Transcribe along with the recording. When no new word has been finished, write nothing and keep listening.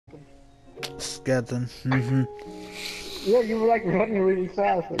Skeleton. Yeah, you were like running really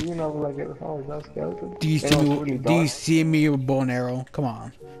fast, so you know, like, oh, is that skeleton? Do you You see know, it's me? really Do you dark. see me with bow and arrow? Come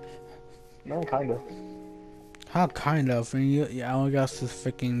on. No, kind of. How kind of? And you, yeah, I only got this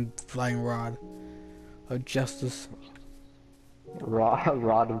freaking flying rod of justice.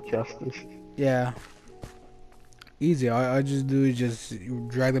 Rod of justice. Yeah, easy. All I just do is just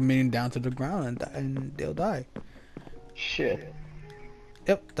drag the minion down to the ground and they'll die. Shit.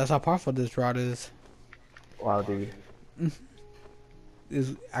 Yep, that's how powerful this rod is. Wow, dude.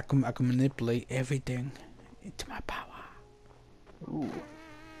 I can manipulate everything into my power. Ooh.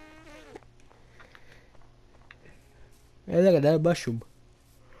 Hey, look at that mushroom.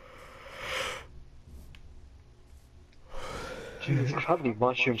 Jesus, how many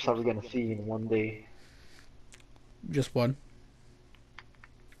mushrooms are we gonna see in one day? Just one.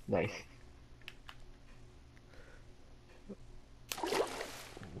 Nice.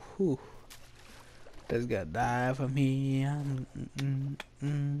 Whew. That's gonna die for me. Oh,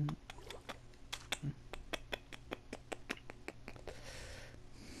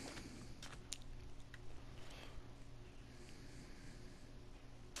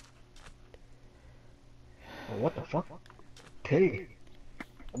 what the fuck? Pig.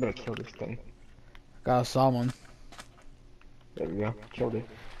 I better kill this thing. Got a salmon. There we go. Killed it.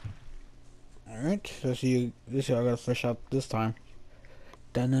 Alright, let's see. This year I gotta fish out this time.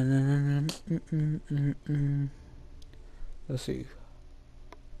 Dun-dun-dun-dun-dun. Let's see.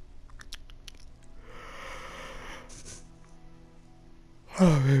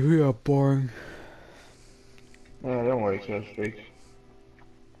 Oh man, we are boring. Yeah, don't worry, kill streaks.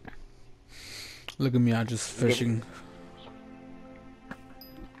 Look at me, I'm just fishing.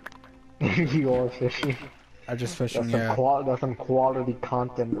 You are fishing. I just fishing, yeah. That's some quality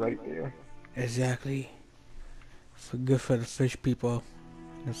content right there. Exactly. For good for the fish people,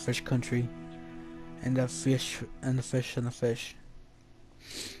 the fish country, and the fish and the fish and the fish.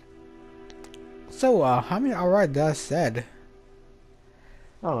 So, how many alright that said?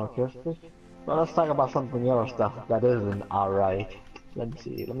 I don't know, kill streaks. Well, let's talk about something else stuff that isn't alright. Let me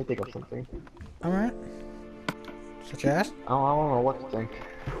see. Let me think of something. Alright. Such as? I don't know what to think.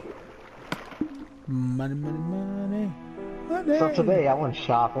 Money, money, money. Money. So today I went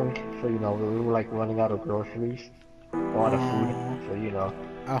shopping, so you know, we were like running out of groceries. A lot of food, so you know.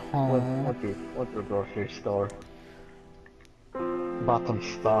 Went to the grocery store. Bought some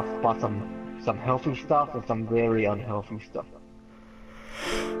stuff, bought some healthy stuff and some very unhealthy stuff.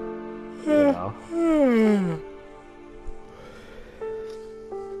 You know.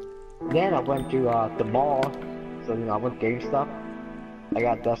 Then I went to the mall, so you know, I went GameStop. I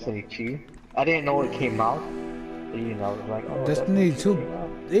got Destiny 2. I didn't know it came out. So, you know, I was like, oh, Destiny 2.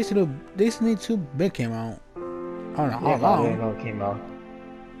 Destiny 2 big came out. I don't know how I long. didn't know it came out.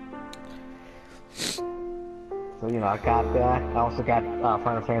 So, you know, I got that. I also got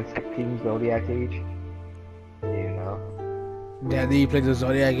Final Fantasy 15 Zodiac Age. You know. Yeah, did you play the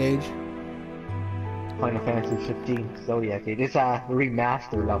Zodiac Age? Final Fantasy 15 Zodiac Age. It's a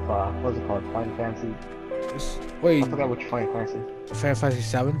remaster of, what's it called? Final Fantasy. Wait, I forgot which Final Fantasy. Final Fantasy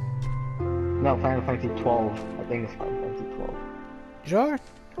 7? No, Final Fantasy 12. I think it's Final Fantasy 12. Sure?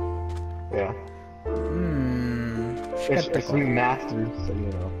 Yeah. It's remastered, so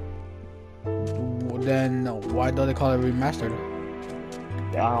you know. Then why don't they call it remastered?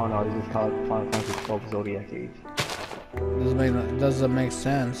 Yeah, I don't know, they just call it Final Fantasy 12 Zodiac Age. Doesn't make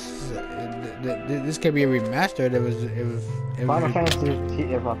sense. This could be a remastered. It was Final Fantasy,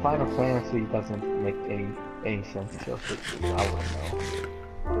 if a Final Fantasy doesn't make any sense, so I wouldn't know.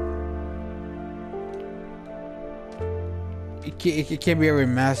 It can't be a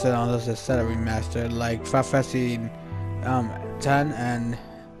remastered unless it's set a remastered, like Final Fantasy 10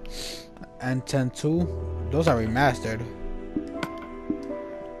 and 10-2. Those are remastered.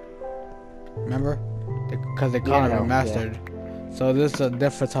 Remember? Because they call it remastered. Yeah. So this is a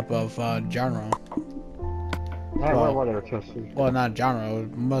different type of genre. Well, not genre,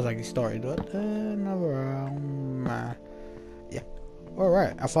 most likely story, but yeah.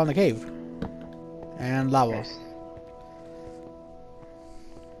 Alright, I found the cave. And lava. Yes.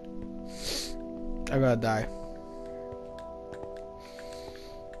 I gotta die.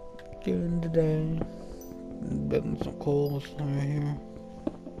 During the day. Building some coals right here.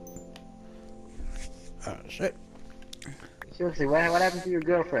 Oh shit. Seriously, what happened to your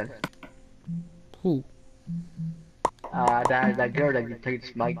girlfriend? Who? That girl that you played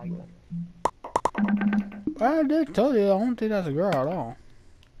Smite with. I did tell you, I don't think that's a girl at all.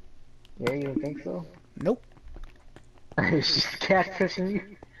 Yeah, you don't think so? Nope. She's catfishing you?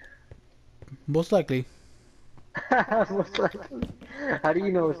 Most likely. Most likely. How do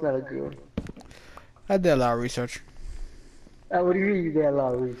you know it's not a girl? I did a lot of research. What do you mean you did a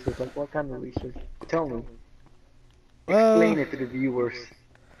lot of research? Like, what kind of research? Tell me. Well, Explain it to the viewers.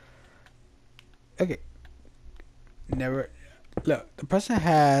 okay. Never. Look, the person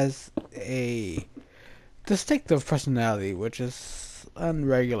has a distinctive personality, which is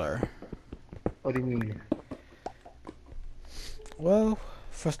unregular. What do you mean? Well,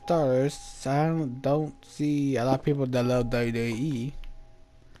 for starters, I don't see a lot of people that love WWE.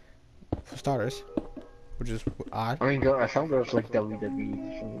 For starters, which is odd. I mean, some girls like WWE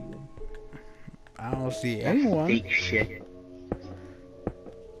for some reason. I don't see That's anyone. fake shit.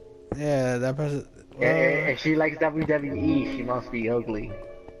 Yeah, that person. If she likes WWE, she must be ugly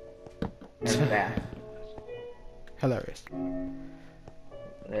and fat. Hilarious.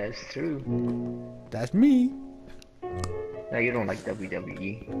 That's true. That's me. No, you don't like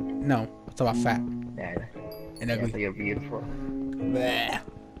WWE. No, it's about fat Yeah, and yeah, ugly. but you're beautiful. Bleh.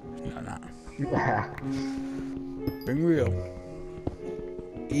 No, no. Being real.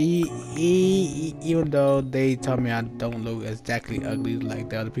 Even though they tell me I don't look exactly ugly like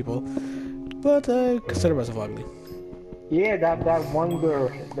the other people, but I consider myself ugly. Yeah, that one girl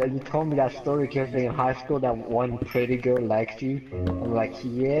that you told me that story came in high school. That one pretty girl likes you. I'm like,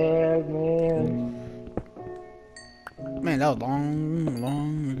 yeah, man. Man, that was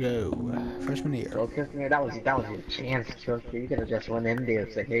long ago. Freshman year. Well, man, that was your chance, Killstreak. You could have just went in there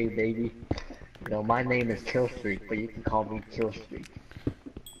and said, hey, baby, you know, my name is Killstreak, but you can call me Killstreak.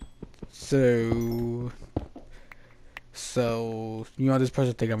 So you know this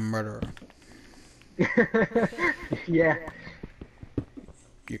person think I'm a murderer. Yeah.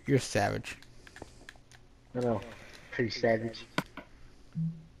 You're savage. I know. Pretty savage.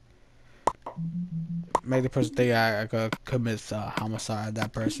 Make the person think I could commit homicide.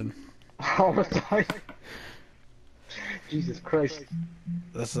 That person. Homicide. Jesus Christ.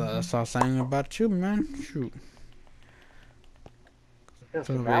 That's all I'm saying about you, man. Shoot. I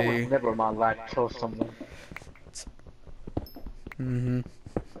would never in my life kill someone.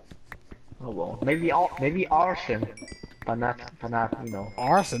 Oh well, maybe arson, but not, you know.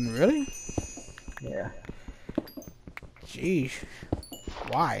 Arson, really? Yeah. Jeez.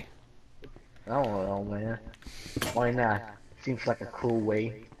 Why? I don't know, man. Why not? Seems like a cool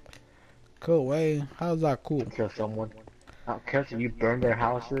way Cool way. How's that cool? to kill someone. I don't care if you burn their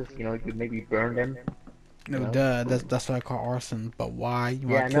houses, you know, you maybe burn them. No, You know? duh. That's what I call arson. But why? You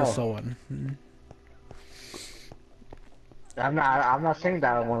want to kill someone? I'm not saying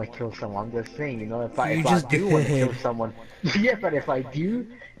that I want to kill someone. I'm just saying, you know, if I just do want to did. kill someone, yeah, but if I do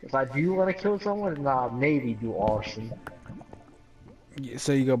want to kill someone, then I'll maybe do arson.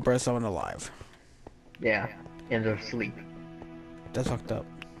 So you go burn someone alive. Yeah, in their sleep. That's fucked up.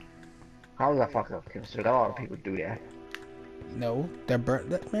 How is that fucked up? Because a lot of people do that. No, they burn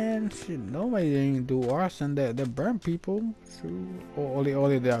that man. Shit, nobody didn't do arson. They burn people. Shoot. Only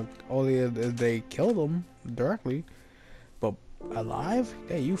if they kill them directly. But alive?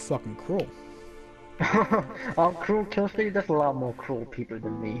 Hey, you fucking cruel. Cruel Killstreak, there's a lot more cruel people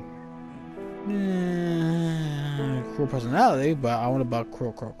than me. Cruel personality, but I want about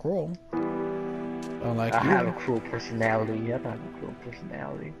cruel. Unlike I you. have a cruel personality. I have a cruel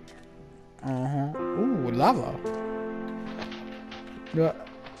personality. Ooh, lava. Yeah.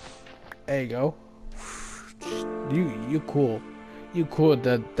 There you go. You cool. You cool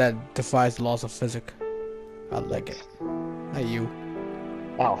that defies the laws of physics. I like it. Not you.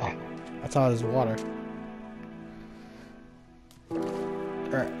 Oh. That's all this water.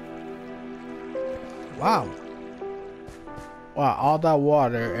 Alright. Wow. Wow, all that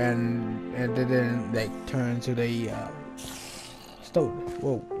water and then like turn to the stove.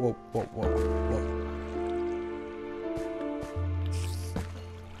 Whoa.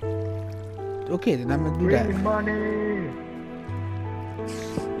 Okay, then I'm gonna do that. Bring money.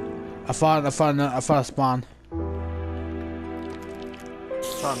 I found a spawn.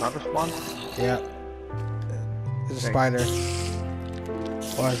 Saw another spawn? Yeah. It's a spider.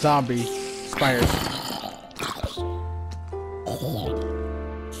 Or a zombie. Spiders.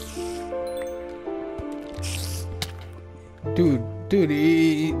 Dude, do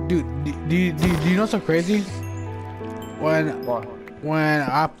you know what's so crazy? When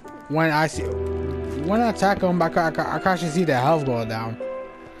I attack him, I can actually see the health going down.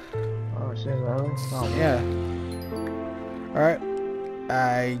 Oh shit, really? Oh, yeah. Alright.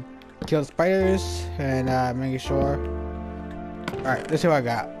 I killed spiders and making sure. Alright, let's see what I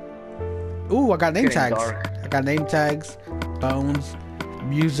got. Ooh, I got name tags. I got name tags, bones,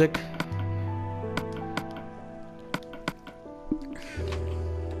 music.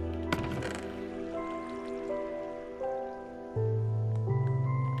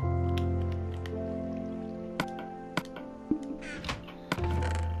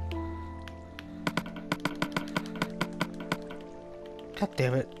 God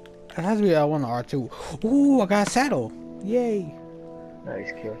damn it. It has to be L1 or R2. Ooh, I got a saddle. Yay.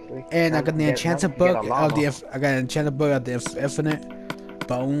 Nice, kill streak. And I got the enchanted book of the I got an enchanted book of the infinite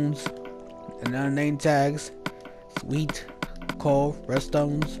bones and other name tags. Sweet. Coal,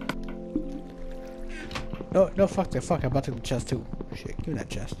 redstones. No, fuck that. Fuck, I'm about to take the chest too. Shit, give me that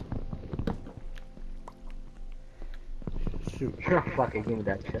chest. Shoot. Fucking give me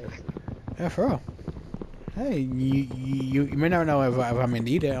that chest. Yeah, for real. Hey, you may never know if I may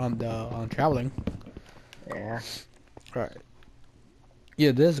need it on traveling. Yeah. Right.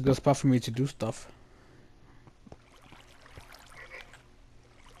 Yeah, this is a good spot for me to do stuff.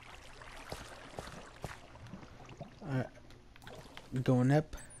 Alright. Going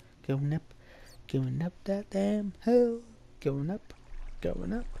up that damn hill. Going up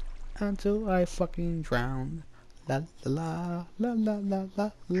until I fucking drown. La la la la la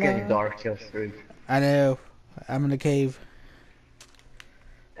la. It's getting dark, kill streak. I know. I'm in the cave.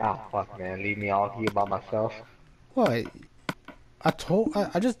 Oh fuck, man, leave me out here by myself. What? I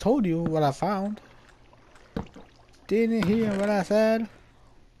just told you what I found. Didn't hear what I said?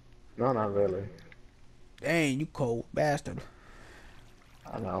 No, not really. Dang, you cold bastard.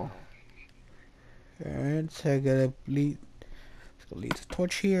 I know. And so I gotta lead the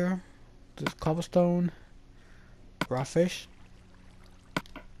torch here. This cobblestone. Raw fish.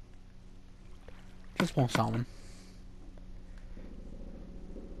 Just one salmon.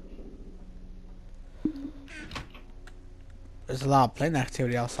 There's a lot of plane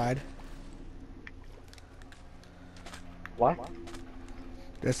activity outside. What?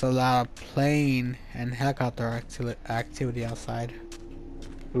 There's a lot of plane and helicopter activity outside.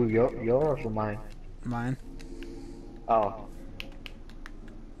 Who, yours or mine? Mine. Oh.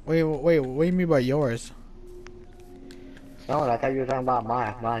 Wait, what do you mean by yours? No, I thought you were talking about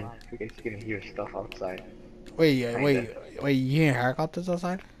mine. You can hear stuff outside. Wait, you hear helicopters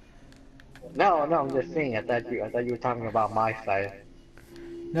outside? No, I'm just saying. I thought you were talking about my side.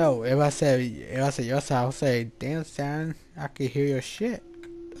 No, if I said your side, I'll say, damn son, I can hear your shit.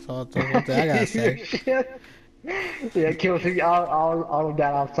 That's what I gotta say. Yeah, kill see all of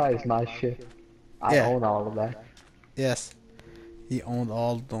that outside is my shit. I own all of that. Yes. He owned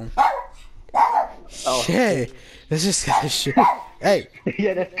all of them. Oh, shit. This is kind of shit. Hey.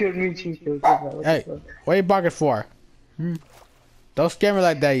 Yeah, that's good meat you too. Hey, what are you barking for? Don't scare me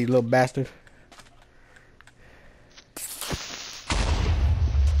like that, you little bastard.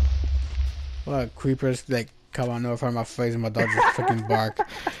 What creepers like come on over front of my face and my dog just freaking bark.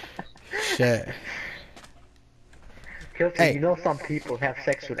 Shit. Hey. You know some people have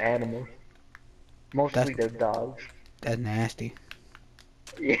sex with animals. Mostly their dogs. That's nasty.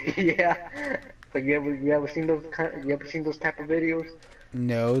 Yeah. But you ever seen those type of videos?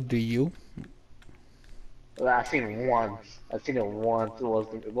 No, do you? Well, I've seen it once.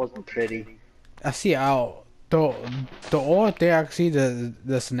 It wasn't pretty. I see how the only thing I can see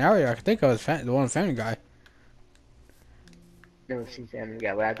the scenario I can think of is the one Family Guy. Never seen Family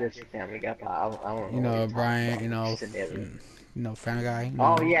Guy, but I did see Family Guy. But I don't know. You know, Brian. You know, Family Guy. You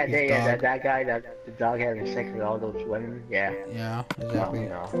know, oh yeah, that guy, the dog having sex with all those women. Yeah. Yeah, exactly.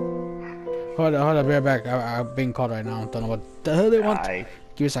 No. Hold on, be right back. I'm being called right now. Don't know what the hell they want. Give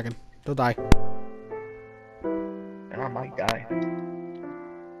me a second. Don't die. I might die.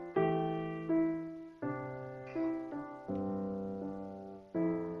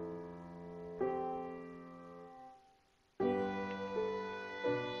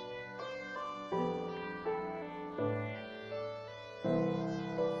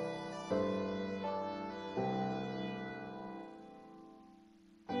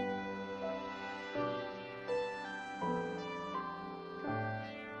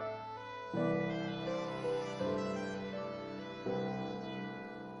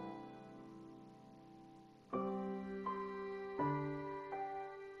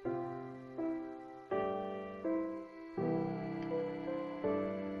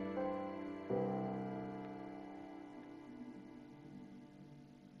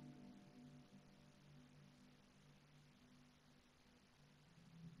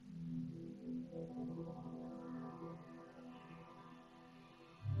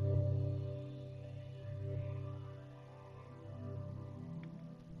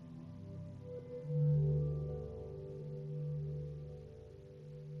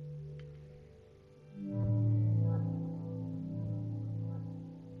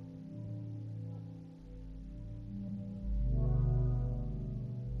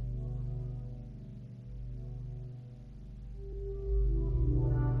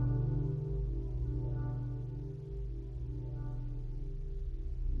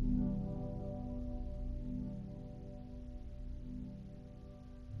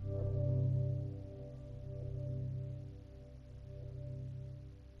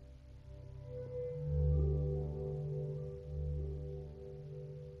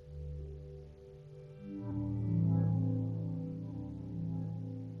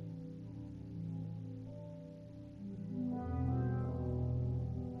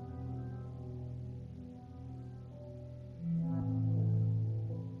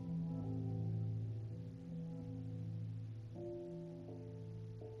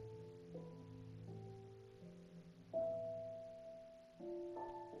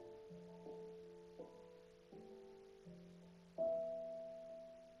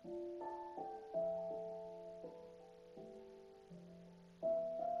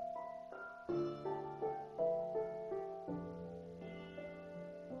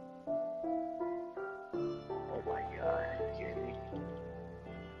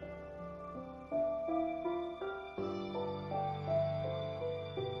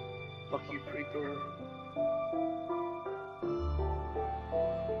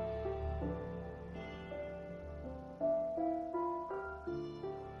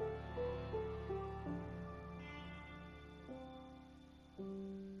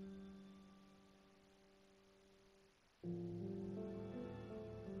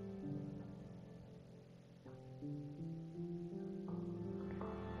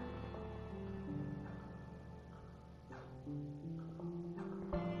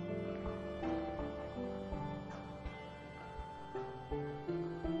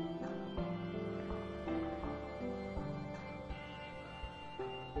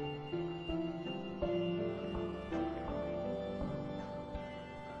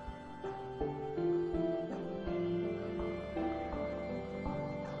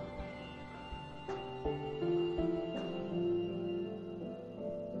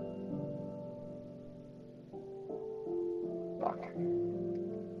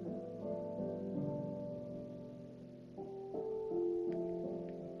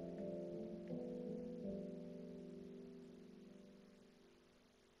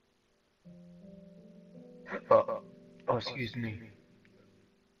 excuse me.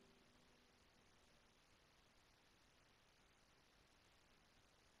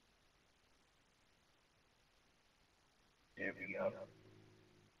 There we go.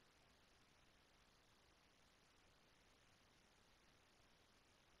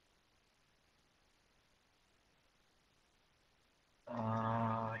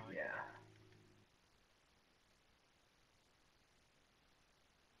 Yeah.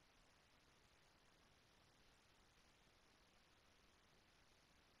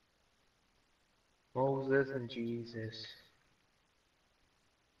 Moses and Jesus.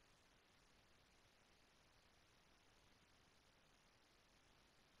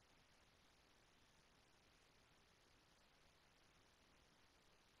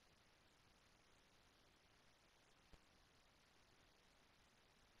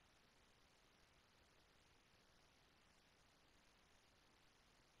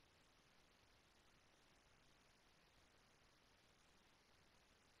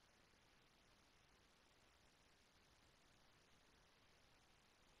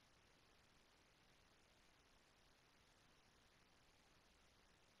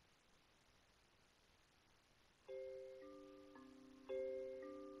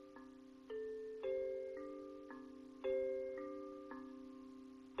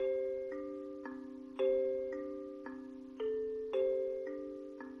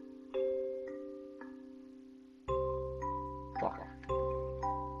 Fuck.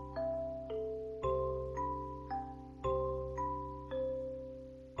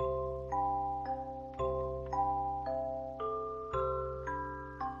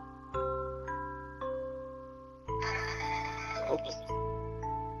 Oops.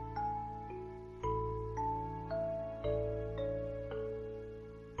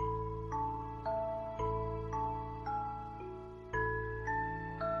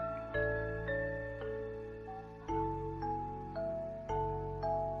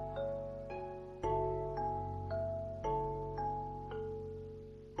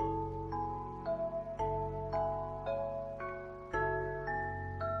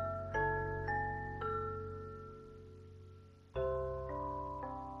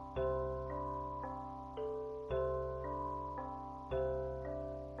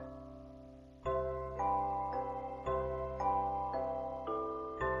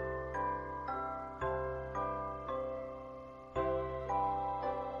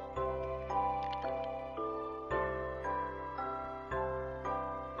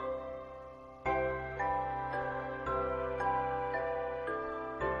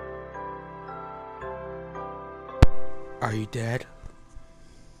 Are you dead?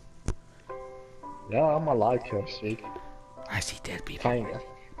 Yeah, I'm alive, Chelsea. I see dead people. Kinda.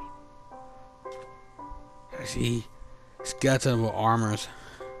 I see skeleton with armors.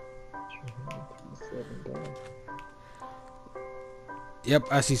 Yep,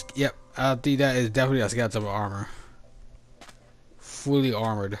 I see. Yep, I think that is definitely a skeleton with armor. Fully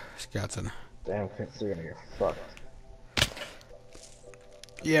armored skeleton. Damn, you're gonna get fucked.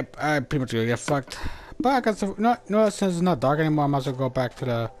 Yep, I pretty much gonna get fucked. But I got some. No, since it's not dark anymore, I might as well go back to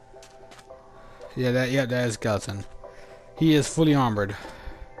the. Yeah, that is skeleton. He is fully armored.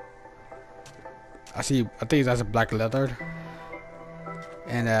 I see. I think that's a black leather.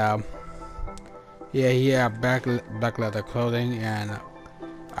 And yeah, he have black leather clothing and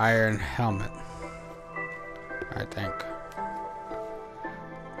iron helmet. I think.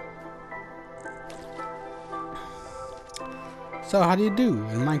 So how do you do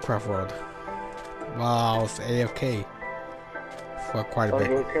in Minecraft world? Well, I was AFK for quite a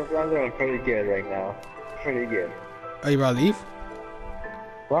bit. I'm doing pretty good right now. Pretty good. Oh, you about to leave?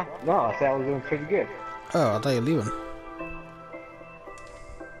 What? No, I said I was doing pretty good. Oh, I thought you were leaving.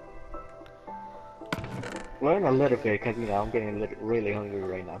 Learn a little bit, cause you know I'm getting really hungry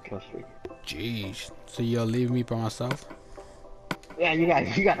right now, Chelsea. Jeez. So you'll leave me by myself? Yeah, you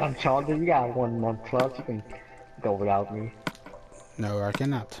got Uncharted. You got 1 month plus. You can go without me. No, I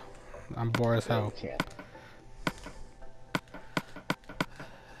cannot. I'm bored as hell. Yeah.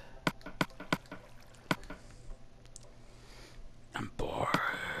 I'm bored.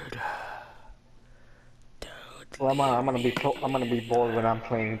 Well, I'm gonna be bored when I'm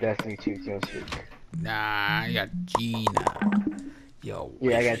playing Destiny 2 Chelsea. Nah, I got Gina. Yo.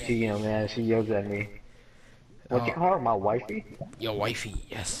 Yeah, I got Gina, man. She yells at me. What you call her? My wifey? Your wifey,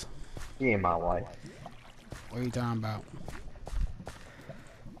 yes. She ain't my wife. What are you talking about?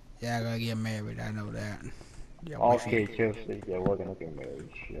 Yeah, I gotta get married, I know that. Your Okay, wifey. Chelsea. Yeah, we're gonna get married.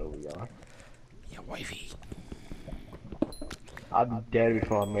 Sure we are. Your wifey. I'll be dead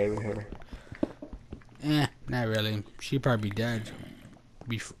before I marry her. Not really. She'd probably be dead.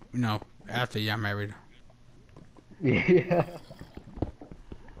 You know, after you're married. Yeah.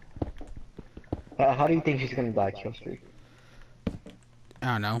 How do you think she's gonna die, Killstreak? I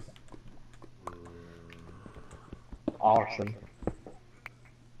don't know. Arson.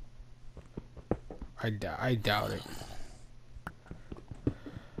 I doubt it.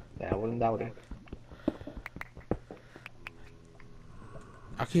 Yeah, I wouldn't doubt it.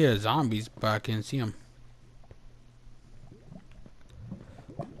 I can hear zombies, but I can't see them.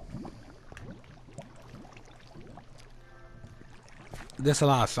 There's a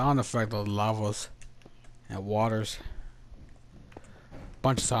lot of sound effect of lavas and waters.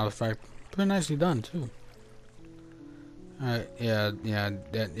 Bunch of sound effect. Pretty nicely done too. Yeah,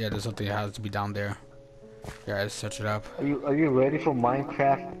 there's something that has to be down there. Yeah, let's search it up. Are you ready for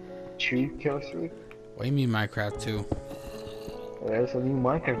Minecraft 2, Killstreak? What do you mean Minecraft 2? There's a new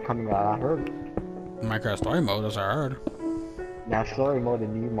Minecraft coming out, I heard. Minecraft story mode, as I heard. Now story mode, the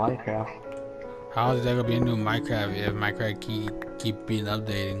new Minecraft. How is there gonna be a new Minecraft if Minecraft keep being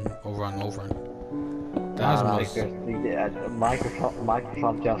updating over and over? That's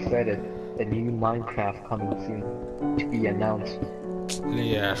Microsoft just said it. The new Minecraft coming soon to be announced.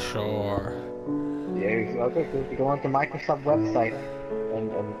 Yeah, sure. Yeah, okay, you go onto Microsoft website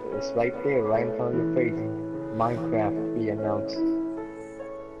and it's right there, right in front of your face. Minecraft be announced.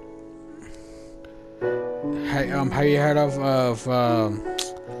 Hey, have you heard of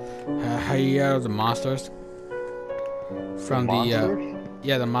have you heard of the monsters from the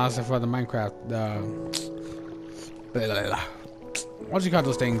yeah, the monster for the Minecraft what do you call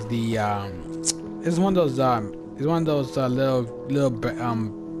those things? The it's one of those little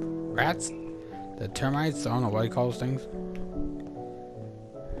rats, the termites. I don't know what you call those things.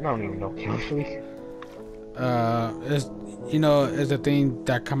 I don't even know, seriously. It's it's a thing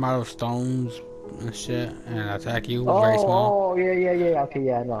that come out of stones and shit and attack you. Very small. Oh, yeah. Okay,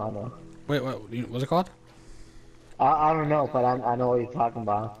 yeah, I know. Wait, what's it called? I don't know, but I know what you're talking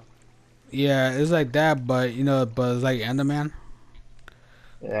about. Yeah, it's like that, but but it's like Enderman.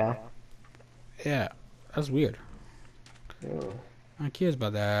 Yeah. Yeah, that's weird. Ew. I'm curious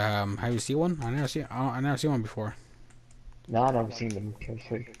about that. Have you seen one? I never seen one before. No, I've never seen them.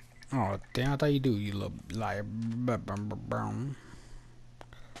 Seriously. Oh damn! I thought you do. You little liar.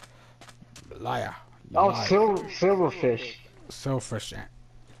 Liar. Oh, silverfish. Silverfish.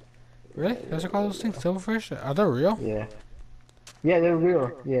 Really? That's what call those things? Silverfish? Are they real? Yeah. Yeah, they're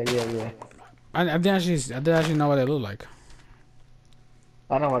real. Yeah. I didn't actually know what they look like.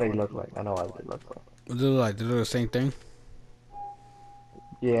 I know what they look like. What do they look like? They look the same thing?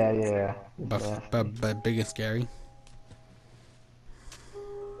 Yeah. But big and scary.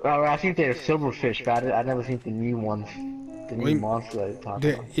 Well, I think they're silverfish, but I never seen the new ones. The new monster that you're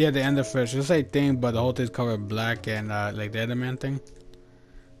talking about. Yeah, the enderfish. It's the same thing, but the whole thing's covered black and like the Enderman thing.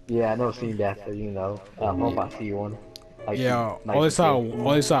 Yeah, I never seen that, so I hope I see one. Yeah, only saw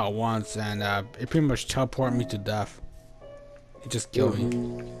it once, and it pretty much teleported me to death. It just killed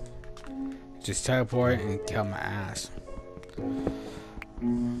me. It just teleported and killed my ass.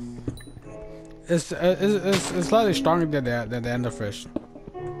 It's slightly stronger than the enderfish.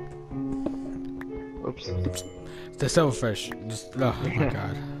 Oops. The silverfish. Just oh my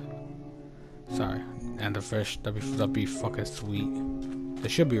god. Sorry, enderfish. That'd be fucking sweet. It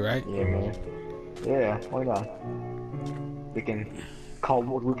should be, right? Yeah, man. Yeah, why not? We can call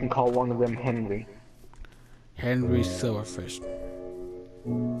one of them Henry. Henry Silverfish.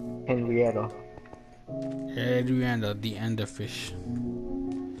 Henrietta, the enderfish.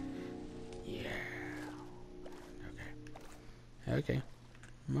 Yeah.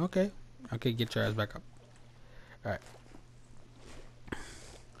 Okay, get your ass back up. Alright.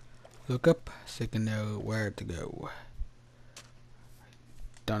 Look up so you can know where to go.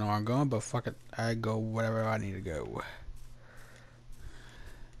 Don't know where I'm going, but fuck it. I go wherever I need to go.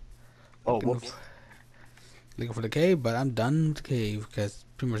 Oh, whoops. Looking for the cave, but I'm done with the cave because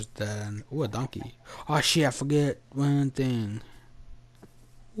pretty much done. Ooh, a donkey. Oh shit, I forget one thing.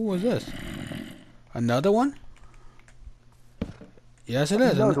 Who was this? Another one? Yes, it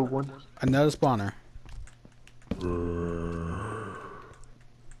is. Another one. Another spawner.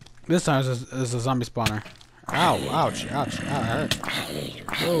 This time it's a zombie spawner. Ow, ouch, that hurt.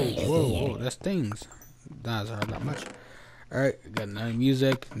 Whoa, that stings. That doesn't hurt that much. Alright, got another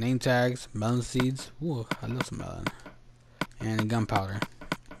music, name tags, melon seeds. Ooh, I love some melon. And gunpowder.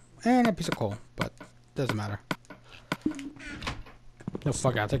 And a piece of coal, but doesn't matter. No,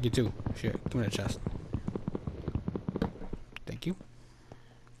 fuck it, I'll take you too. Shit, give me the chest. Thank you.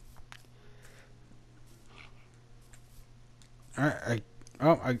 Alright,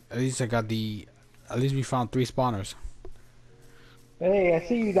 at least I got the... At least we found 3 spawners. Hey, I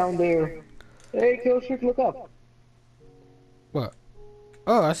see you down there. Hey, Killstreak, look up. What?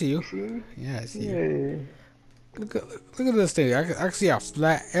 Oh, I see you. You see? Yeah, I see you. Yeah. Look at this thing. I can see a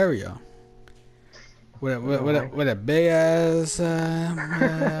flat area with I know, right? a big ass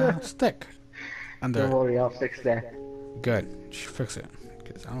stick under Don't it. worry, I'll fix that. Good. Just fix it.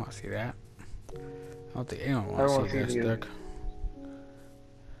 Cause I don't want to see that. I don't think anyone I wants don't to want see to that see you. stick.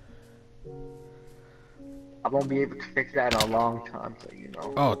 I won't be able to fix that in a long time, so you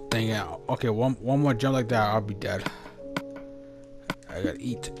know. Oh, dang it. Okay, one more jump like that, I'll be dead. I gotta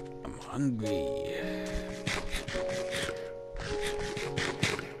eat. I'm hungry.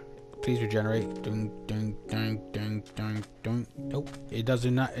 Please regenerate. Ding, ding, ding, ding, ding, ding. Nope. It does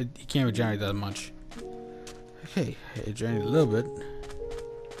not. It can't regenerate that much. Okay, it regenerated a little bit.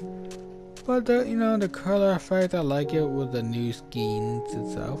 But you know, the color effect, I like it with the new skins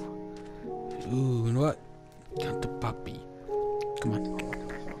itself. Ooh, you know what? Come to puppy. Come on.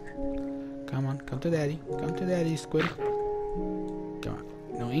 Come on, come to daddy. Come to daddy, squid. Come on.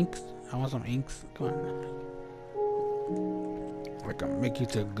 No inks? I want some inks. Come on. I can make you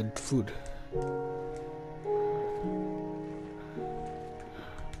to good food.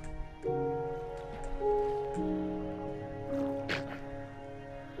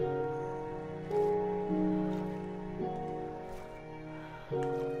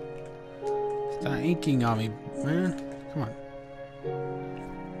 Stop inking on me, man. Come on.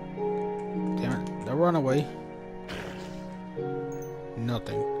 Damn it. Don't run away.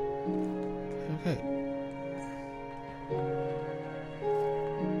 Nothing. Okay.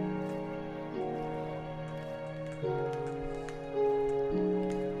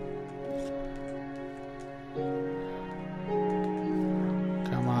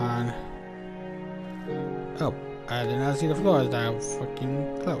 Come on. Oh, I did not see the floors that were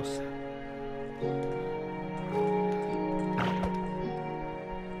fucking close.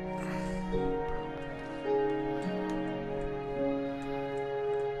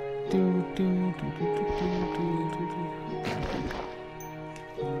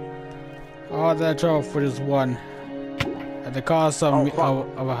 All that trouble for this one at the cost of,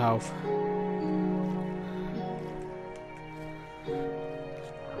 of a health.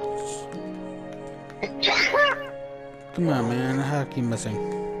 Come on, man. How keep missing?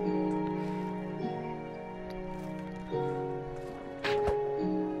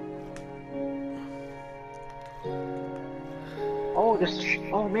 Oh,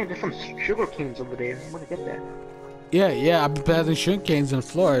 oh man, there's some sugar canes over there. I'm gonna get that. Yeah, I've been planting sugar canes on the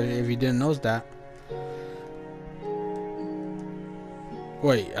floor. If you didn't know that.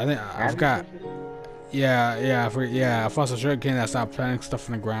 Wait, I think I forgot. Yeah, I found some sugar cane. I stopped planting stuff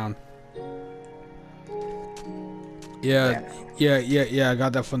in the ground. Yeah. I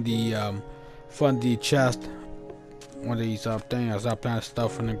got that from the chest. One of these things. I stopped planting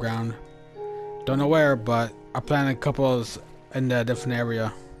stuff in the ground. Don't know where, but I planted a couple in the different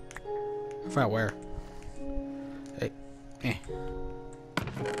area. I forgot where. Hey,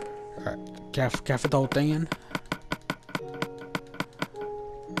 Alright, can I fit the whole thing in?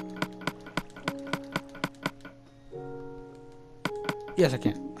 Yes, I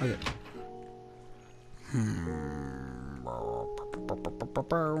can. Okay.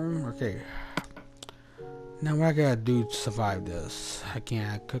 Okay. Now what I gotta do to survive this? I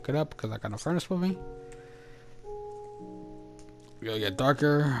can't cook it up because I got no furnace with me. We gotta get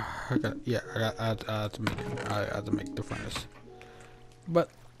darker. I have to make it. I have to make the furnace. But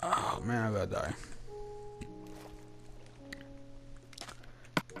oh man, I gotta die.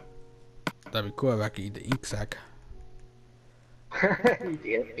 That'd be cool if I could eat the ink sac. You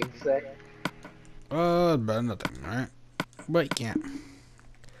did ink sac? Oh, better than nothing, alright? But you can't.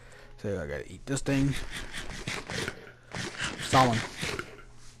 So I gotta eat this thing. Solid.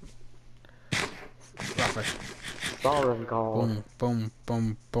 Roughish. Saturn call. Boom, boom,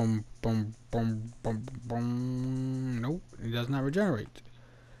 boom, boom, boom, boom, boom, boom. Nope, it does not regenerate.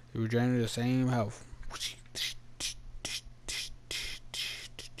 It regenerates the same health.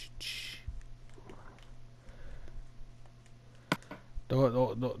 The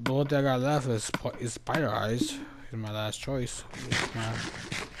only thing I got left is spider eyes. Is my last choice.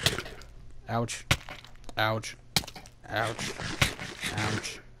 Ouch. Ouch. Ouch.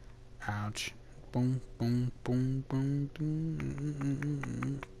 Ouch. Ouch. Boom, boom, boom, boom,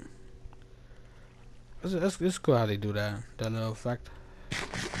 boom. It's cool how they do that little effect.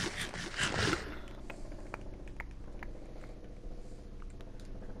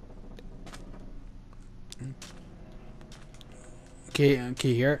 Can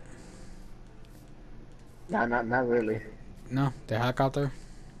you hear it? No, not really. No? The helicopter?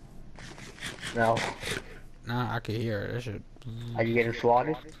 No. Nah, I can hear it. That shit. Are you getting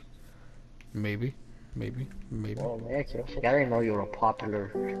swatted? Maybe. Maybe. Oh man, I didn't know you were a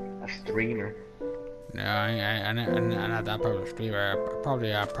popular streamer. No, I'm not that popular streamer.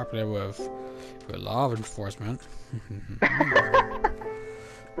 Probably popular with law enforcement.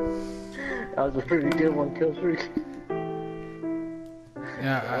 That was a pretty good one, Kill Streak.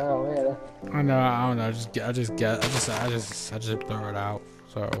 Yeah. Oh man. I don't know. I just blur it out.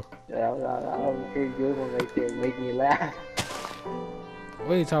 So. Yeah, that was a pretty good one right there. Make me laugh.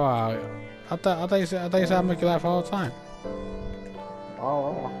 What are you talking about? I thought you said I make you laugh all the time.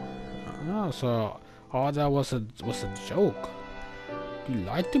 Oh. No, so all that was a joke. You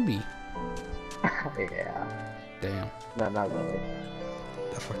lied to me. Yeah. Damn. No, not really.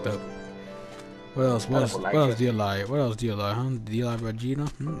 That fucked up. What else? What else do you lie? What else do you lie, huh? Do you lie about Gina?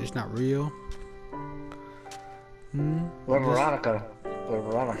 It's not real. Well, Veronica,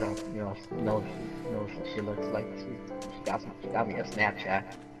 you know, knows what she looks like. She got me a Snapchat,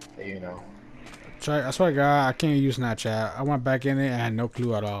 so you know. I swear to God, I can't use Snapchat. I went back in it and I had no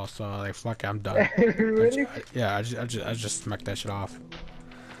clue at all. So like, fuck it, I'm done. Really? I just smacked that shit off.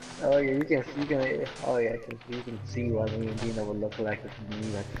 Oh yeah, you can. Oh yeah, cause you can see what me and Dina would look like if me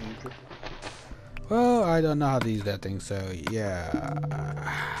like YouTube. Well, I don't know how to use that thing, so yeah.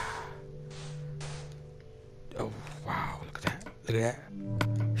 Oh wow, look at that.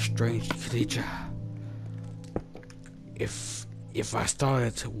 Strange creature. If I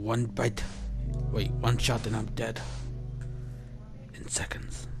started one shot, then I'm dead. In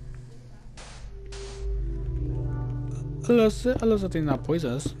seconds. Unless the thing not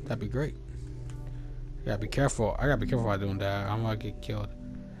poisonous, that'd be great. I gotta be careful while doing that. I'm gonna get killed.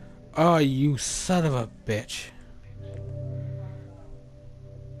 Oh, you son of a bitch.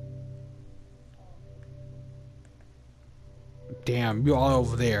 Damn, you're all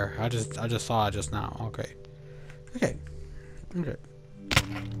over there. I just saw it just now. Okay.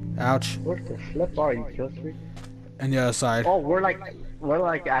 Ouch. Where's the flip are you, Killstreak? And the other side. Oh, we're like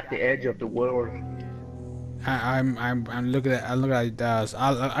at the edge of the world. I'm looking at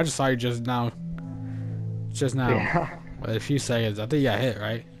I just saw you just now. Yeah. A few seconds. I think you got hit,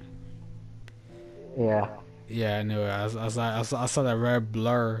 right? Yeah. Yeah, I knew it. I saw that red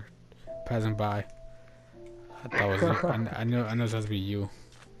blur passing by. I thought it was you. I know it has to be you.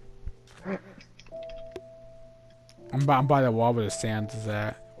 I'm by the wall where the sand is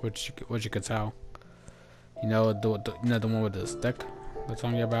at, which you could tell. You know the one with the stick that's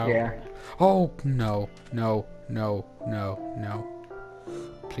on you about? Yeah. Oh no.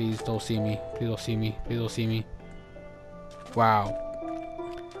 Please don't see me. Wow.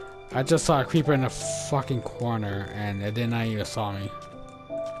 I just saw a creeper in the fucking corner and it did not even saw me.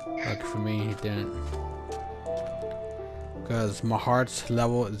 Lucky for me, he didn't. Because my heart's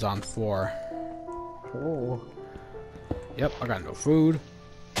level is on 4. Oh. Yep, I got no food.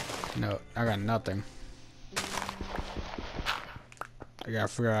 No, I got nothing. I gotta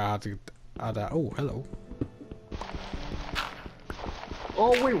figure out how to. Oh, hello.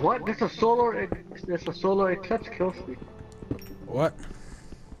 Oh wait, what? There's a solar eclipse, Killstreak. What?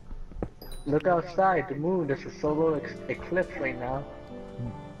 Look outside, the moon. There's a solar eclipse right now.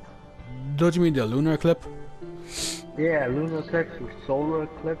 Don't you mean the lunar eclipse? Yeah, lunar eclipse with solar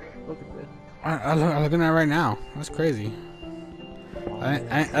eclipse. Look at this. I'm looking at it right now. That's crazy.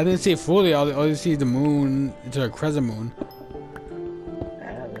 I didn't see it fully. All you see is the moon. It's a crescent moon.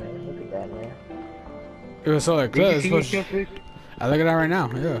 Yeah, man, look at that, man. It was solar eclipse. Did you see it, I look at that right now.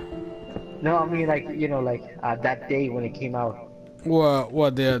 Yeah. No, I mean like that day when it came out.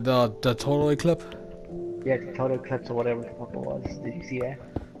 What the total eclipse? Yeah, the total eclipse or whatever the fuck it was. Did you see that?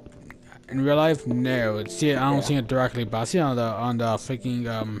 In real life, no. I don't see it directly, but I see it on the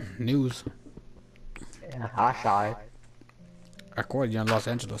freaking news. Yeah, I saw it. According in Los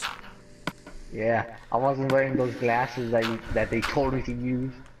Angeles. Yeah, I wasn't wearing those glasses that they told me to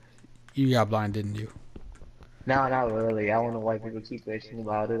use. You got blind, didn't you? No, not really. I don't know why people keep bitching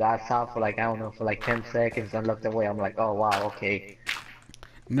about it. I saw it for like, I don't know, for like 10 seconds and looked away. I'm like, oh wow, okay.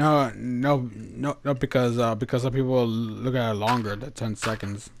 No, because some people look at it longer than 10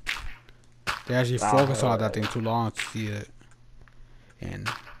 seconds. They actually focus on that thing too long to see it. And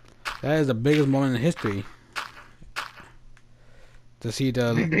that is the biggest moment in history. To see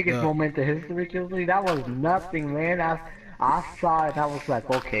the biggest moment in history, Killsley? That was nothing, man. I saw it, I was like,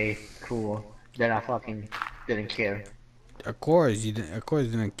 okay, cool. Then I fucking didn't care. Of course you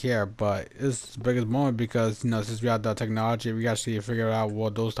didn't care, but it's the biggest moment because since we have the technology, we actually figured out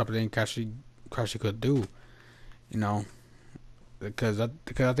what those type of things actually could do. Because I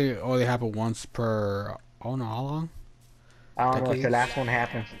think it only happened once per. Oh no, how long? I don't know if the last one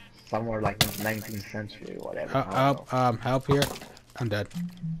happened somewhere like in the 19th century or whatever. Help here. I'm dead.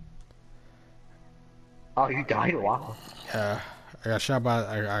 Oh, you died? Wow. Yeah, I got shot by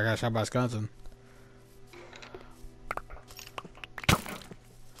I got shot by Wisconsin.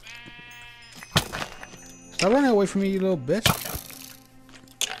 Stop running away from me, you little bitch.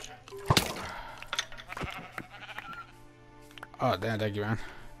 Oh damn, thank you, man.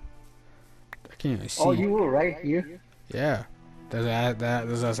 I can't even see. Oh, you were right here. Yeah, does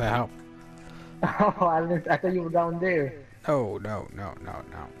that help? Oh, I thought you were down there. No.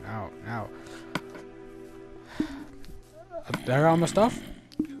 Did I got all my stuff?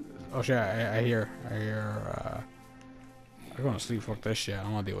 Oh shit, I hear, I'm going to sleep, fuck this shit, I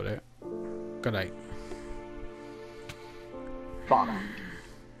don't want to deal with it. Good night. Fuck.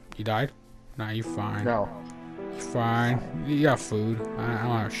 You died? Nah, you fine. No. You fine. You got food. I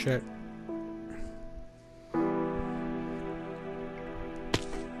don't have shit.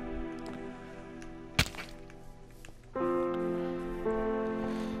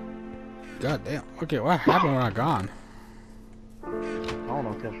 God damn. Okay, what happened when I gone? I don't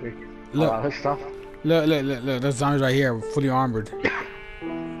know, Jeffrey. Look. His stuff. Look, there's zombies right here, fully armored.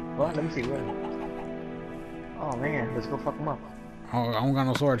 What? Let me see, where? Oh man, let's go fuck them up. Oh, I don't got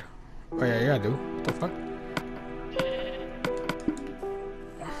no sword. Oh yeah, I do. What the fuck?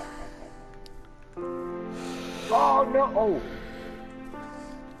 Oh no! Oh!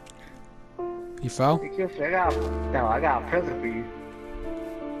 You fell? Hey, Jeffrey, I got a present for you.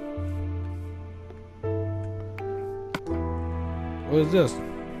 What is this?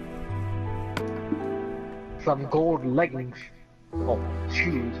 Some gold leggings. Oh,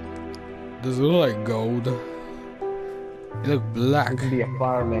 shoes. Does it look like gold? It look black. You can be a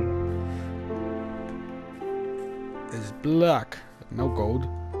fireman. It's black. No gold.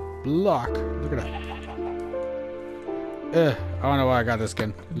 Black. Look at that. I don't know why I got this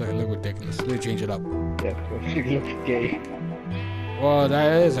skin. Look ridiculous. Let me change it up. Yeah, she looks gay. Well,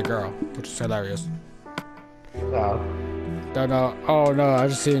 that is a girl, which is hilarious. Oh. No. Oh no, I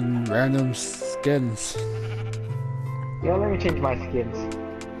just seen random skins. Yeah, let me change my skins.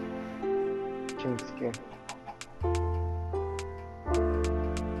 Change skin.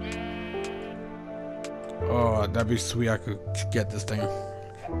 Oh, that'd be sweet. I could get this thing.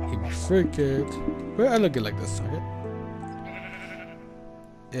 He'd be freaking. Well, I look it like this, okay?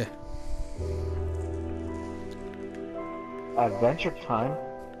 Yeah. Adventure time.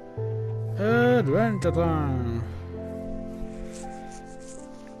 Adventure time.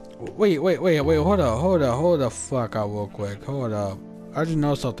 Wait, hold the fuck up real quick. Hold up. I just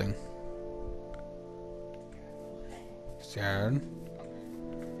know something. Saturn.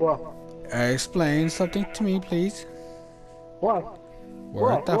 What? Explain something to me, please. What?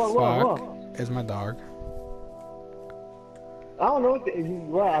 What the fuck is my dog? I don't know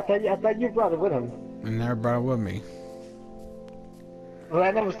what I thought you brought it with him. I never brought it with me. Well, I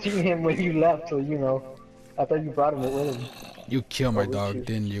never seen him when you left, so you know. I thought you brought him with him. You killed my dog,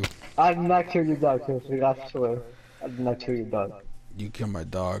 didn't you? I did not kill your dog, Chelsea. I swear. I did not kill your dog. You killed my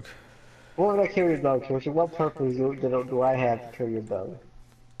dog. Why would I kill your dog, Chelsea? What purpose do I have to kill your dog?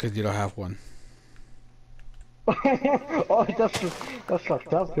 Cause you don't have one. Oh, that's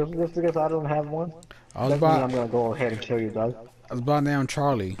fucked up, Chelsea. Just because I don't have one. I'm gonna go ahead and kill your dog. I was about down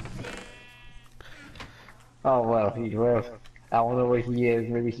Charlie. Oh well, I don't know where he is.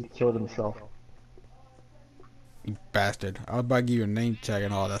 Maybe he killed himself. You bastard. I was about to give you a name tag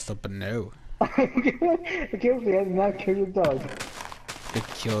and all that stuff, but no. Chelsea, I did not kill your dog. They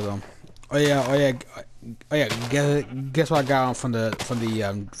killed him. Oh yeah. Guess what I got from the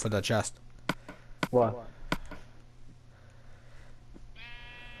chest. What?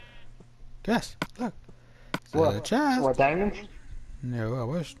 Guess. Look. What? The chest. What, diamonds? No, I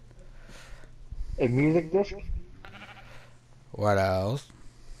wish. A music disc? What else?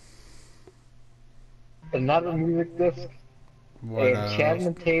 Another music disc? What An else?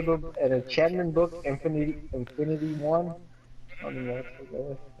 enchantment table, an enchantment book, Infinity 1. I don't know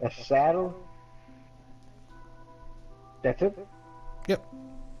what a saddle. That's it? Yep.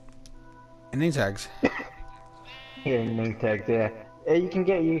 And name tags. Here, name tags, yeah. Yeah, you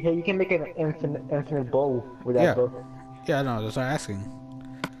can make an infinite bow with that book. Yeah, I know, that's what I'm asking.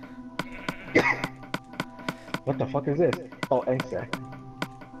 What the fuck is this? Oh, insect.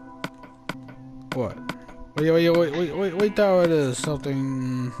 What? Wait, that is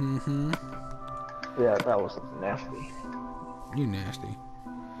something. Yeah, that was nasty. You nasty.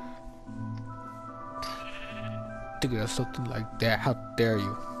 Think of something like that. How dare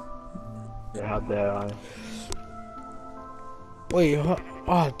you? Yeah, how dare I? Wait,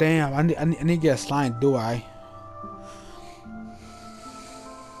 oh damn! I need to get a slime. Do I?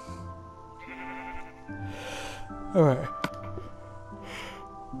 All right.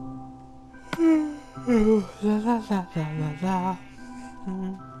 Ooh, la la la la la la.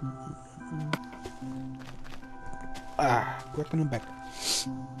 Ah, working on back.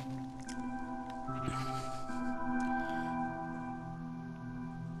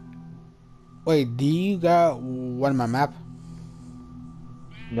 Wait, do you got one of my map?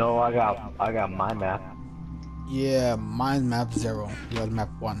 No, I got my map. Yeah, mine's map 0. Yours map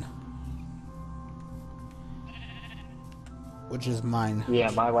 1. Which is mine. Yeah,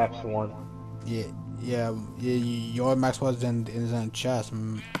 my map's 1. Yeah, your max was in chest,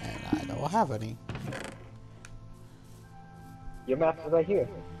 and I don't have any. Your map's right here.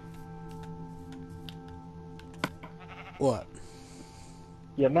 What?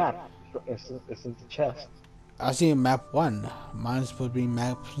 Your map. It's in the chest. I see map 1. Mine's supposed to be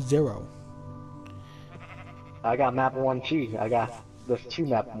map 0. I got map 1 too. There's 2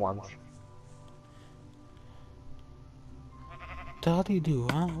 map 1s. The hell do you do,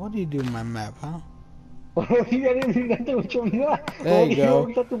 huh? What do you do in my map, huh? You didn't do nothing with your map. There you go. You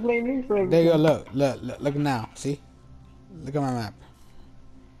always have to blame me for everything. There you go, look now, see? Look at my map.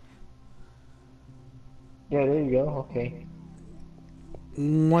 Yeah, there you go, okay.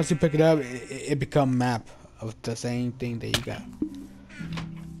 Once you pick it up, it become map of the same thing that you got.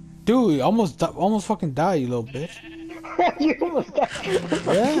 Dude, you almost fucking died, you little bitch. You almost died.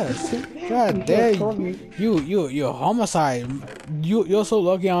 Yes. God damn. You homicide. You're so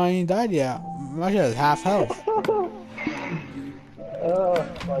lucky I ain't died yet. My shit is half health. Oh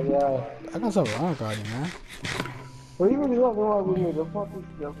my god. I got something wrong with you, man. What do you mean something wrong with me? There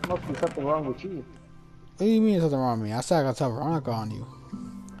must be something wrong with you. What do you mean something wrong with me? I said I got something wrong on you.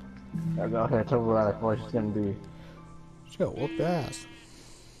 I go ahead, tell me what she's gonna do. She's gonna whoop your ass.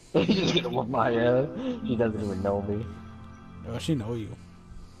 She's just gonna whoop my ass. She doesn't even know me. Oh, she know you.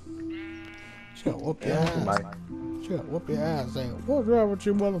 She gonna whoop your ass. She gonna whoop your ass. Saying, what's wrong with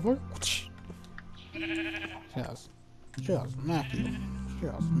you, motherfucker? She'll smack you.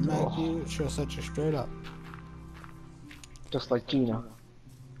 She'll smack you. She'll set you straight up. Just like Gina.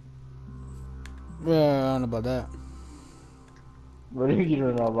 Well, I don't know about that. What do you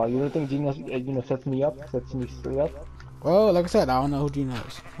don't know about? You don't think Gina sets me up? Sets me straight up? Well, like I said, I don't know who Gina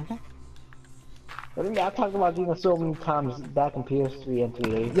is. Okay? I talked about Gina so many times back in PS3 and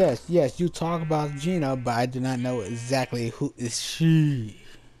 3A. Yes, you talk about Gina, but I do not know exactly who is she.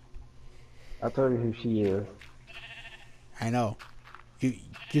 I told you who she is. I know.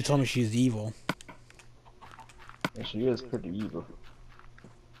 You told me she's evil. And she is pretty evil.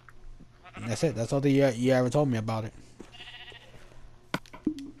 That's it. That's all you ever told me about it.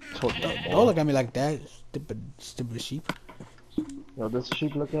 Don't look at me like that, stupid sheep. Yo, this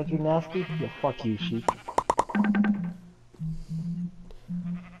sheep look at you nasty? Yeah, fuck you, sheep.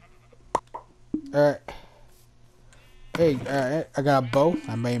 Alright. Hey, I got a bow.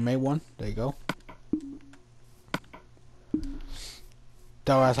 I made one. There you go.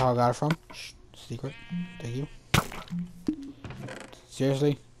 That's how I got it from. Shh, secret. Thank you.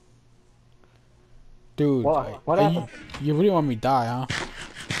 Seriously? Dude, What happened? You really want me to die, huh?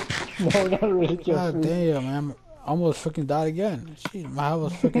 No, not really. God damn, man. I almost freaking died again. Jeez, my health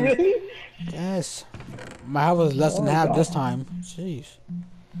was freaking... Really? Yes. My health was less than half God. this time. Jeez.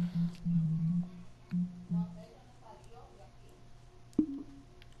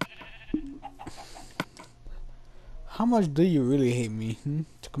 How much do you really hate me?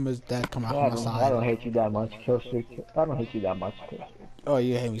 To come out from my side. I don't hate you that much, Killstreak. I don't hate you that much, Killstreak. Oh,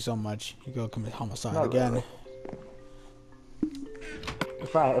 you hate me so much. You go commit homicide Not again. really.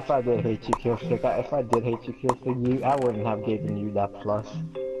 If I did hate you, Killstreak, I wouldn't have given you that plus.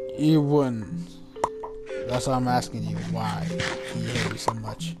 You wouldn't. That's why I'm asking you. Why you hate me so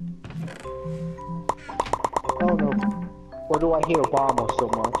much? Oh no. Why do I hate Obama so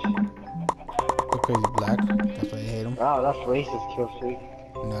much? Because he's black. That's why you hate him. Oh, that's racist, Killstreak.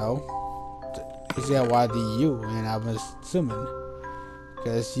 No. You said why do you? And I was assuming.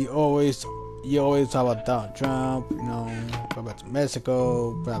 Because you always talk about Donald Trump, you know, go back to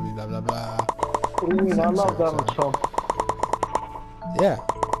Mexico, blah blah blah blah blah. What do you mean? I love Donald Trump. Yeah.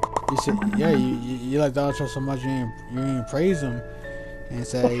 You said you like Donald Trump so much you didn't praise him and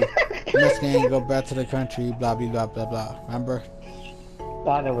say Mexican go back to the country, blah blah blah blah blah. Remember?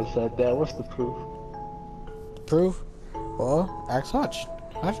 I never said that. What's the proof? Proof? Well, ask Hutch.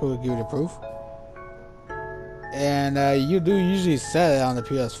 Hutch will give you the proof. And you do usually say it on the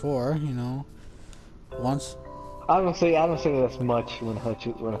PS4, you know, once. I don't say that's much when Hutch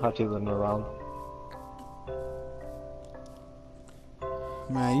isn't around.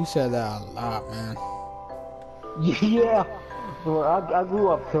 Man, you said that a lot, man. Yeah. Well, I grew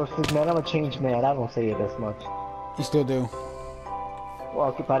up Killstreak, man. I'm a changed man. I don't say it as much. You still do. Well,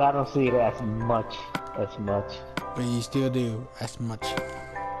 okay, but I don't see it as much. As much. But you still do as much.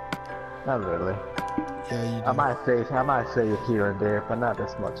 Not really. Yeah, you do. I might say it here and there, but not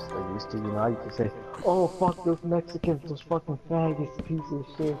as much as I used to. You know, I used to say, "Oh, fuck those Mexicans, those fucking faggots, piece of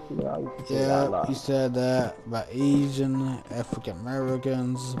shit." You know, I used to say that a Yeah, lot. you said that about Asian, African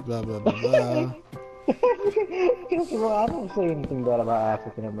Americans, blah blah blah blah. Guess what? I don't say anything bad about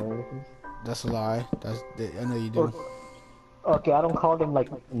African Americans. That's a lie. I know you do. Or, okay, I don't call them like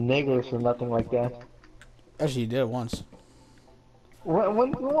niggers or nothing like that. Actually, you did once.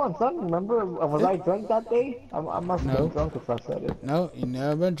 When once, I don't remember. Was Yeah. I drunk that day? I must have been No, drunk if I said it. no, you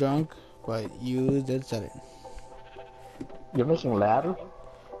never been drunk, but you did said it. You're missing ladder?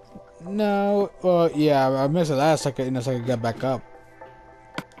 No, well, yeah, I missed it last second, so I could get back up.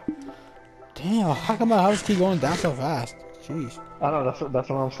 Damn, how come my house keep going down so fast? Jeez. I know, that's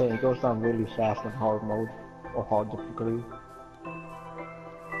what I'm saying. It goes down really fast in hard mode. Or hard difficulty.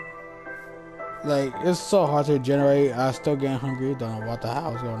 Like, it's so hard to generate. I still getting hungry. Don't know what the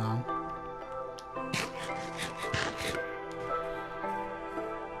hell is going on.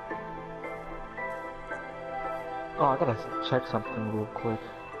 Oh, I gotta check something real quick.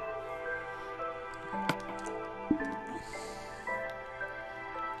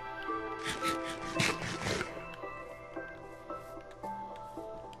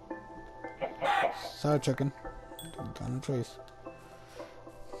 Sorry, chicken. Got no choice.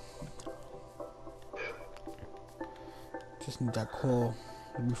 Just need that coal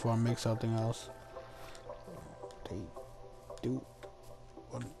before I make something else. 3, 2,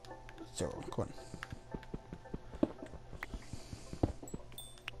 1, 0. Come on.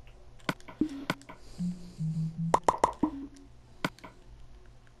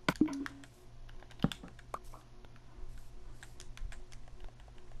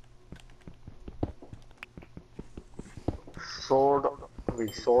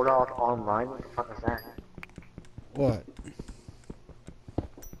 Sword Art Online? What the fuck is that? What?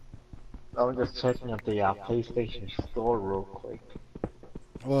 I'm just checking at the PlayStation store real quick.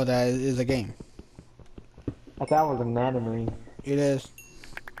 Well, that is a game. I thought it was an anime. It is.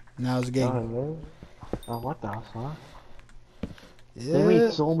 Now it's a game. Oh, really? Oh, what the fuck? Yeah. They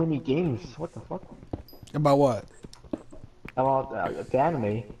made so many games. What the fuck? About what? About the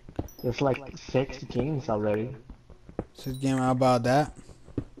anime. There's like 6 games already. It's a game about that.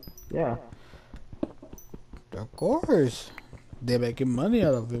 Yeah. Of course. They're making money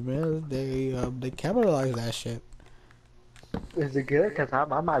out of it, man. They capitalize that shit. Is it good? Cause I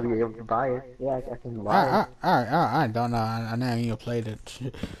might be able to buy it. Yeah, I can buy it. I don't know. I never even played it.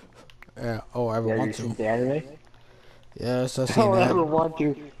 Oh, I ever Yeah, want you to. seen the anime? Yes, I I seen don't that. ever want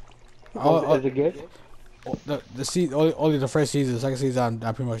to. Oh, Is it good? only the first season. The second season,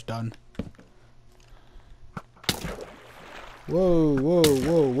 I'm pretty much done. Whoa, whoa,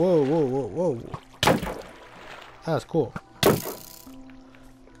 whoa, whoa, whoa, whoa, whoa. That's cool.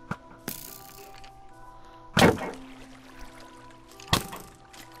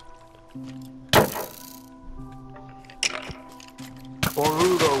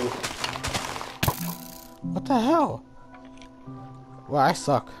 Boruto. What the hell? Well, I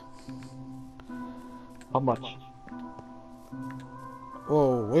suck. How much?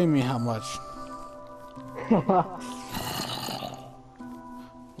 Whoa, what do you mean how much?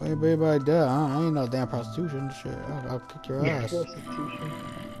 Wait, baby, I did. I ain't no damn prostitution. Shit, I'll kick your ass. Prostitution.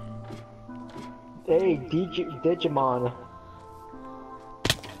 Hey, Digimon.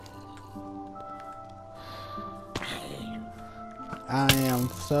 I am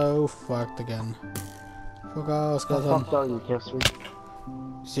so fucked again. Fuck off, How skeleton. fucked are you, Kessler?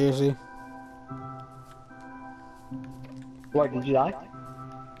 Seriously? What, did you die?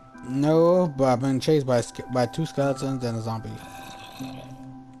 No, but I've been chased by 2 skeletons and a zombie.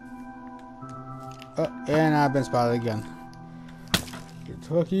 Oh, and I've been spotted again.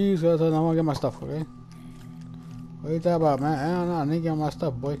 Fuck you, skeleton. I wanna get my stuff, okay? What are you talking about, man? I don't know. I need to get my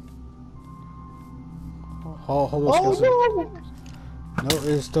stuff, boy. Hold on, skeleton. Oh No,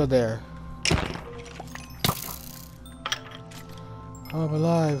 it's still there. Oh, I'm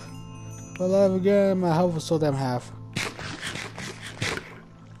alive. I'm alive again. My health was so damn half.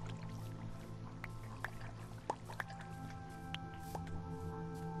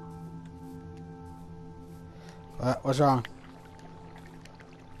 What's wrong?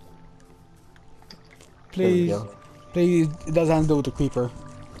 Please, please, it doesn't have to do with the creeper.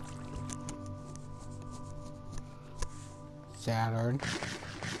 Saturn.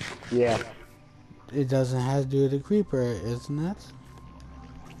 Yeah. It doesn't have to do with the creeper, isn't it?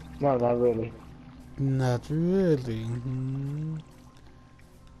 No, not really. Not really.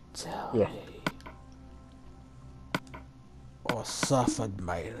 Tell Yeah. me. Oh, will suffer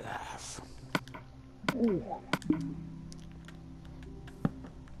my life. Ooh.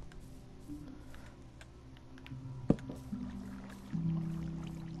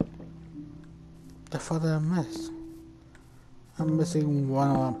 The fuck did I miss? I'm missing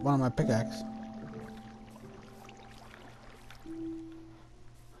one of my pickaxes.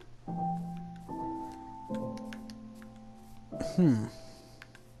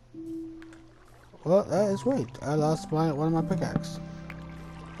 Well, that is right. I lost one of my pickaxes.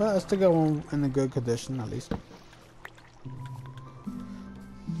 But I still got one in a good condition, at least.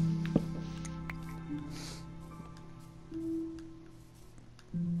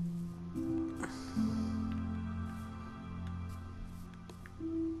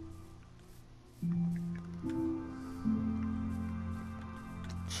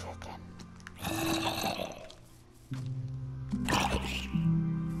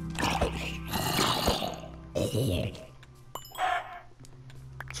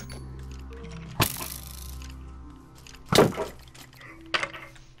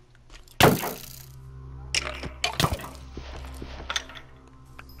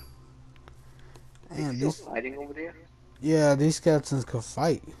 And still fighting over there? Yeah, these skeletons could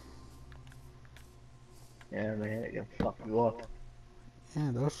fight. Yeah, man, they can fuck you up.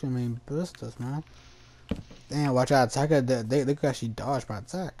 Yeah, those shit mean blisters, man. Damn, watch out, attacker. They could actually dodge my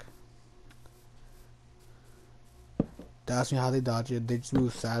attack. That's me how they dodge it. They just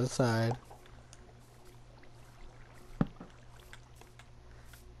move side to side.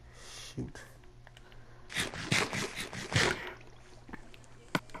 Shoot.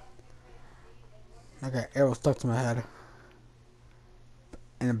 I got arrow stuck to my head.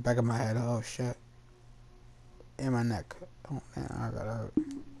 In the back of my head. Oh shit. In my neck. Oh man, I got hurt.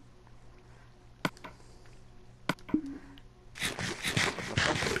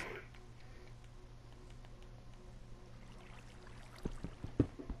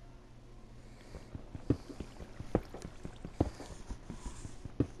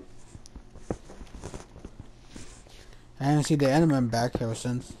 I haven't seen the Enderman back ever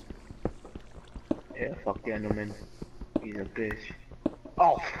since. Yeah, fuck the Enderman. He's a bitch.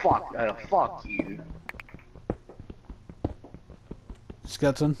 Oh, fuck. Fuck you.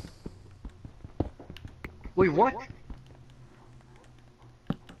 Skeleton. Wait, what?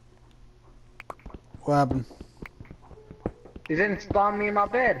 What happened? He didn't spawn me in my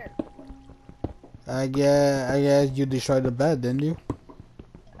bed. I guess you destroyed the bed, didn't you?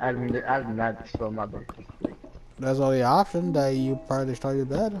 I did not destroy my bed. That's all the option that you probably destroyed your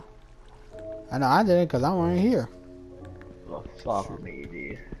bed. I know I didn't because I wasn't here. Oh, fuck me,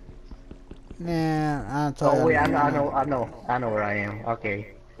 dude. Nah, I told you. Oh, wait, I know where I am.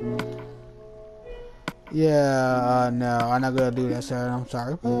 Okay. Yeah, no, I'm not gonna do that, sir. I'm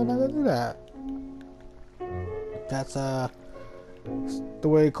sorry, but I'm not gonna do that. That's the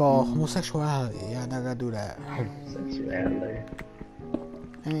way you call homosexuality. Yeah, I'm not gonna do that. Homosexuality.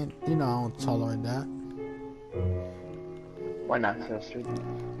 And you know I don't tolerate that. Why not, sister?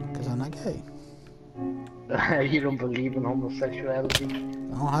 Cause I'm not gay. You don't believe in homosexuality? I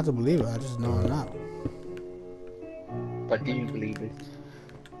don't have to believe it. I just know I'm not. But do you believe it?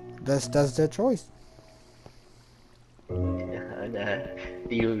 That's their choice. Yeah, and,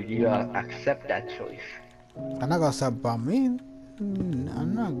 do you accept that choice? I'm not gonna say about me.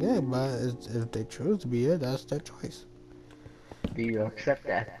 I'm not gay, but if they choose to be it, that's their choice. Do you accept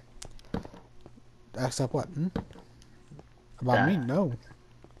that? Accept what? About me? No.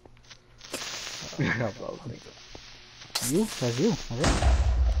 No, probably. You? That's you. Okay.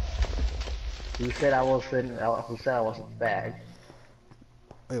 Who said I wasn't? Who said I wasn't bad?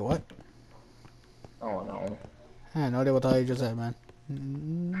 Wait, what? Oh no. I had no idea what the hell you just said, man.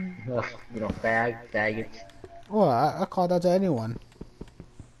 You know, faggots. Well, I call that to anyone.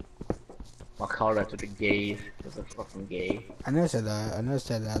 I'll call that to the gays, because they're fucking gay. I never said that. I never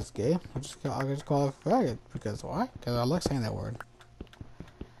said that's gay. I just call it faggot. Because why? Because I like saying that word.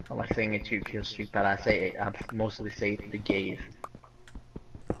 I'm not saying it too, but I mostly say it to the gays.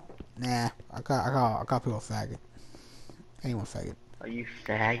 Nah, I call people faggot. Anyone faggot. Are you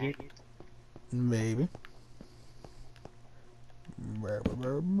faggot? Maybe.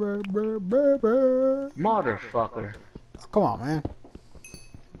 Motherfucker. Oh, come on, man.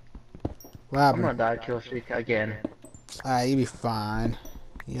 What I'm happened? gonna die kill streak again. You be fine.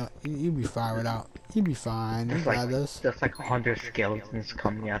 You be fine without. You be fine. You got this. There's like 100 skeletons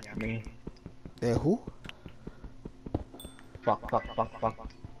coming after me. They're who? Fuck.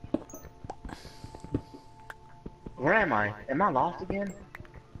 Where am I? Am I lost again?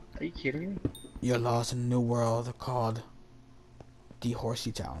 Are you kidding me? You're lost in a new world called the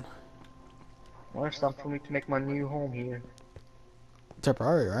Horsey Town. Well, it's time for me to make my new home here.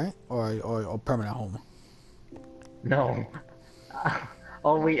 temporary, right? Or permanent home. No.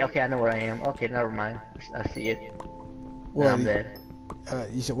 Oh wait, okay, I know where I am. Okay, never mind. I see it. And What? I'm dead.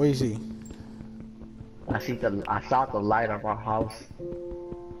 You said, what do you see? I saw the light of our house.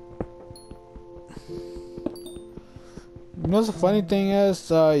 You know, the funny thing is,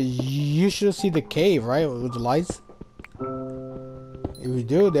 you should see the cave, right, with the lights. If you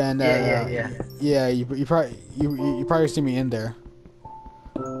do, then yeah, you probably see me in there.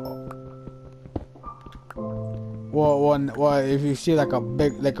 Well, if you see like a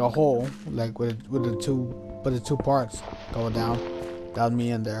big, like a hole, like with the two parts going down, that'll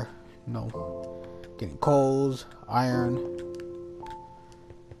me in there. You know, getting coals, iron,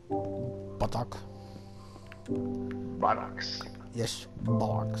 buttock. Buttocks. Yes,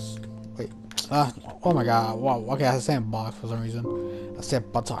 box. Wait. Oh my god. Wow. Okay, I was saying box for some reason. I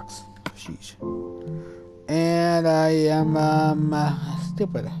said buttocks. Sheesh. And I am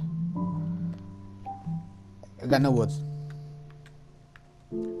stupid. I got no woods.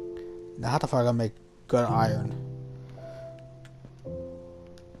 Now how the fuck I make good iron?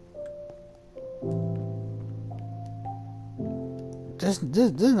 This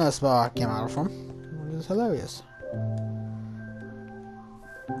is not a spot I came out from. This is hilarious.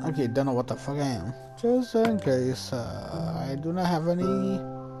 Okay, don't know what the fuck I am. Just in case I do not have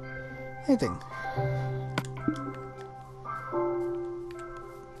anything.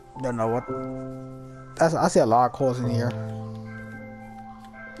 Don't know what. I see a lot of coals in here.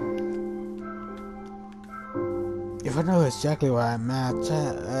 If I know exactly where I'm at,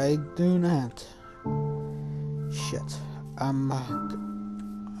 I do not. Shit.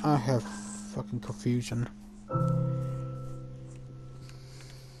 I have fucking confusion.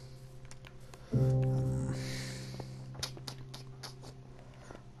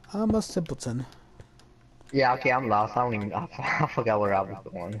 I'm a simpleton. Yeah, okay, I'm lost. I don't even. I forgot where I was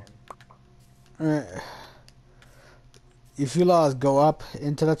going. If you lost, go up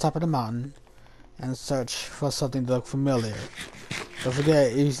into the top of the mountain and search for something to look familiar. Don't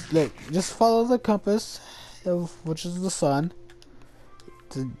forget, look, just follow the compass, which is the sun.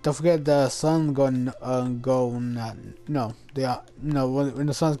 Don't forget the sun going no, when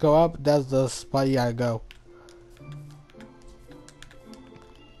the suns go up, that's the spot you gotta go.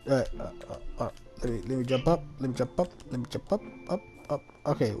 Let me jump up. Let me jump up. Let me jump up. Up.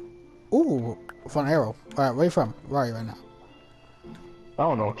 Okay. Ooh, fun arrow. All right, where you from? Where are you right now? I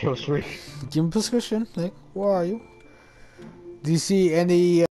don't know, kill streak. Give me a prescription. Like, where are you? Do you see any?